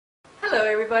Hello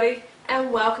everybody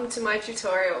and welcome to my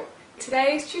tutorial.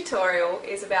 Today's tutorial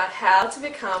is about how to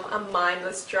become a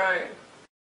mindless drone.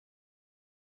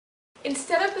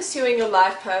 Instead of pursuing your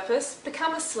life purpose,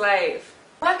 become a slave.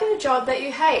 Work in a job that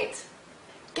you hate.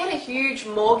 Get a huge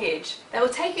mortgage that will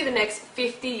take you the next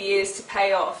 50 years to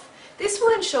pay off. This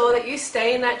will ensure that you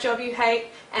stay in that job you hate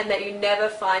and that you never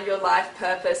find your life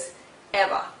purpose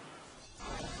ever.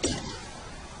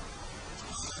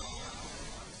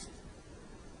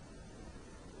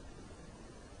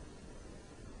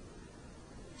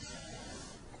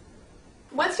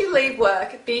 Once you leave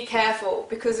work, be careful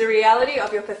because the reality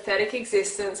of your pathetic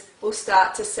existence will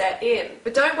start to set in.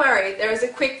 But don't worry, there is a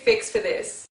quick fix for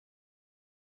this.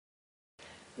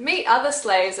 Meet other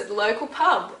slaves at the local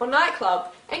pub or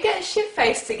nightclub and get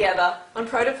shit-faced together on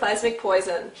protoplasmic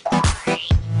poison.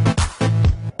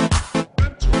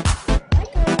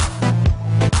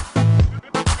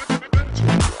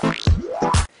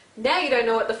 Now you don't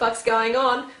know what the fuck's going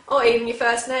on, or even your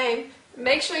first name.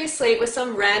 Make sure you sleep with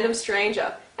some random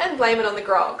stranger and blame it on the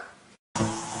grog.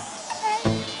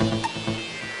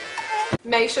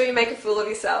 Make sure you make a fool of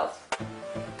yourself.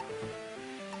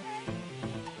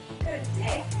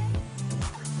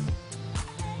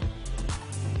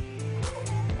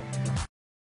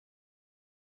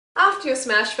 After your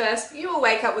smash fest, you will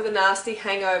wake up with a nasty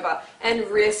hangover and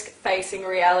risk facing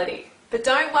reality. But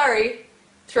don't worry,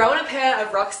 throw in a pair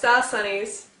of Rockstar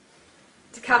Sunnies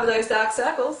to cover those dark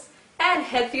circles and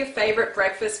head for your favourite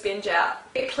breakfast binge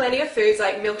out. Get plenty of foods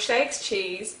like milkshakes,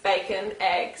 cheese, bacon,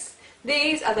 eggs.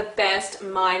 These are the best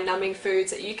mind-numbing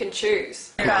foods that you can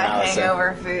choose.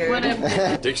 Hangover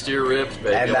food. Sticks to your ribs,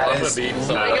 baby. Look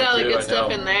at all the good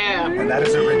stuff in there. And that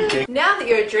is a ridiculous. Now that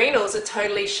your adrenals are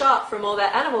totally shot from all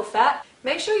that animal fat,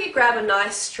 make sure you grab a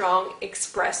nice strong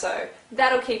espresso.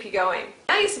 That'll keep you going.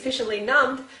 Now you're sufficiently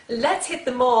numbed, let's hit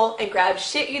the mall and grab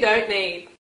shit you don't need.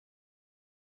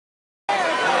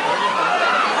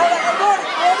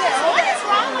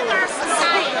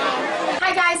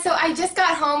 So I just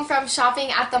got home from shopping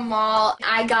at the mall.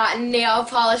 I got nail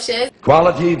polishes.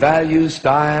 Quality, value,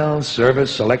 style,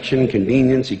 service, selection,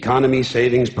 convenience, economy,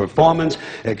 savings, performance,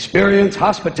 experience,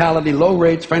 hospitality, low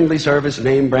rates, friendly service,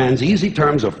 name brands, easy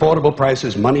terms, affordable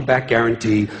prices, money-back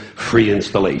guarantee, free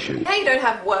installation. Now you don't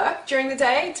have work during the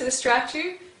day to distract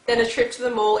you, then a trip to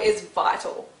the mall is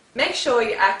vital. Make sure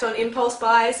you act on impulse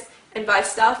buys and buy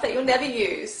stuff that you'll never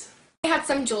use. I had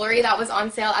some jewelry that was on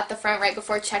sale at the front right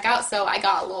before checkout, so I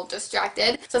got a little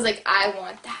distracted. So I was like, I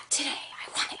want that today.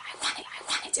 I want it, I want it, I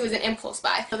want it. It was an impulse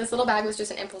buy. So this little bag was just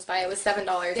an impulse buy. It was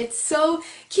 $7. It's so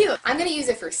cute. I'm going to use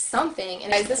it for something.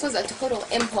 And guys, this was a total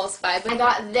impulse buy. But I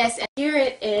got this, and here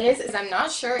it is. I'm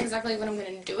not sure exactly what I'm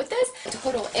going to do with this. A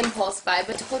total impulse buy,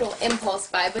 but total impulse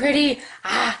buy. But pretty.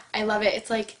 I love it. It's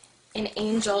like an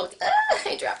angel.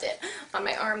 I dropped it on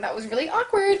my arm. That was really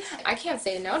awkward. I can't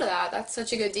say no to that. That's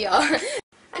such a good deal.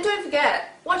 And don't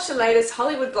forget, watch the latest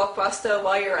Hollywood blockbuster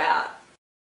while you're out.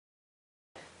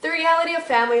 The reality of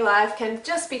family life can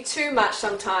just be too much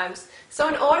sometimes, so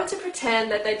in order to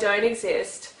pretend that they don't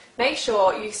exist, make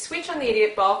sure you switch on the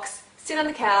idiot box, sit on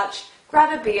the couch,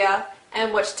 grab a beer,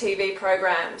 and watch TV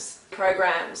programs.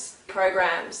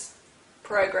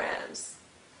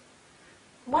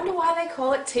 Wonder why they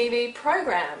call it TV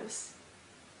programs.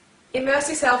 Immerse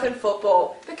yourself in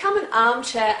football. Become an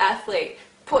armchair athlete.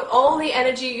 Put all the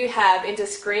energy you have into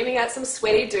screaming at some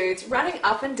sweaty dudes running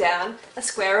up and down a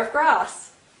square of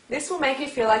grass. This will make you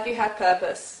feel like you have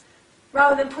purpose,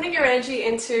 rather than putting your energy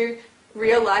into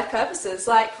real life purposes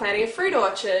like planting a fruit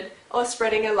orchard or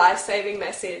spreading a life-saving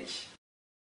message.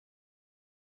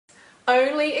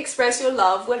 Only express your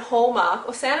love when Hallmark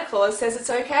or Santa Claus says it's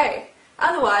okay.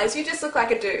 Otherwise, you just look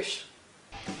like a douche.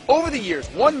 Over the years,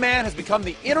 one man has become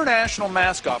the international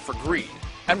mascot for greed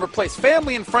and replaced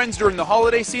family and friends during the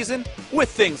holiday season with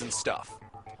things and stuff.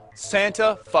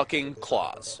 Santa fucking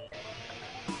Claus.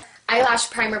 Eyelash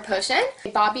primer potion,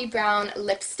 Bobbi Brown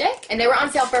lipstick, and they were on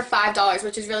sale for $5,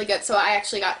 which is really good, so I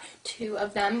actually got 2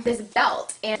 of them. This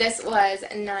belt, and this was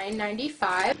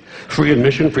 $9.95. Free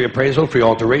admission, free appraisal, free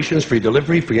alterations, free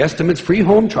delivery, free estimates, free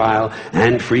home trial,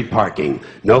 and free parking.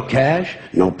 No cash,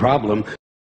 no problem.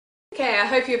 Okay, I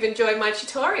hope you've enjoyed my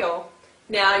tutorial.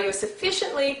 Now you're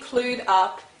sufficiently clued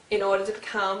up in order to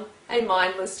become a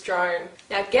mindless drone.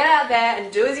 Now get out there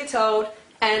and do as you're told,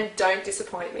 and don't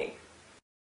disappoint me.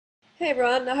 Hey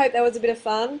everyone, I hope that was a bit of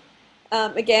fun.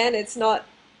 Again, it's not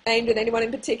aimed at anyone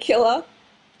in particular,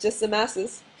 just the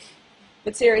masses.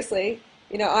 But seriously,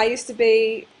 you know, I used to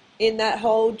be in that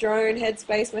whole drone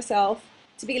headspace myself.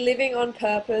 To be living on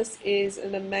purpose is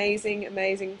an amazing,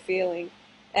 amazing feeling.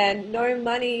 And no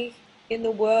money in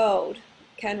the world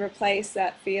can replace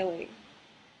that feeling.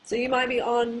 So you might be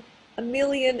on $1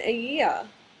 million a year,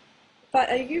 but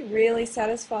are you really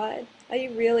satisfied? Are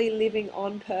you really living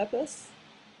on purpose?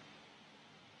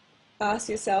 Ask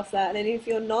yourself that, and if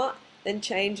you're not, then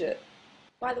change it.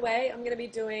 By the way, I'm going to be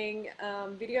doing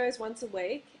videos once a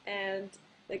week, and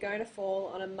they're going to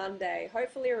fall on a Monday,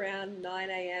 hopefully around 9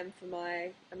 a.m. for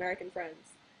my American friends.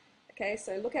 Okay,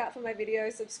 so look out for my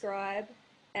videos, subscribe,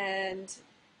 and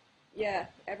yeah,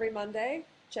 every Monday,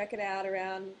 check it out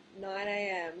around 9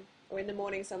 a.m. or in the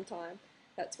morning sometime.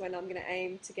 That's when I'm going to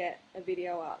aim to get a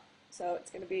video up. So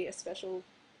it's going to be a special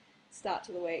start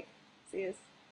to the week. See you.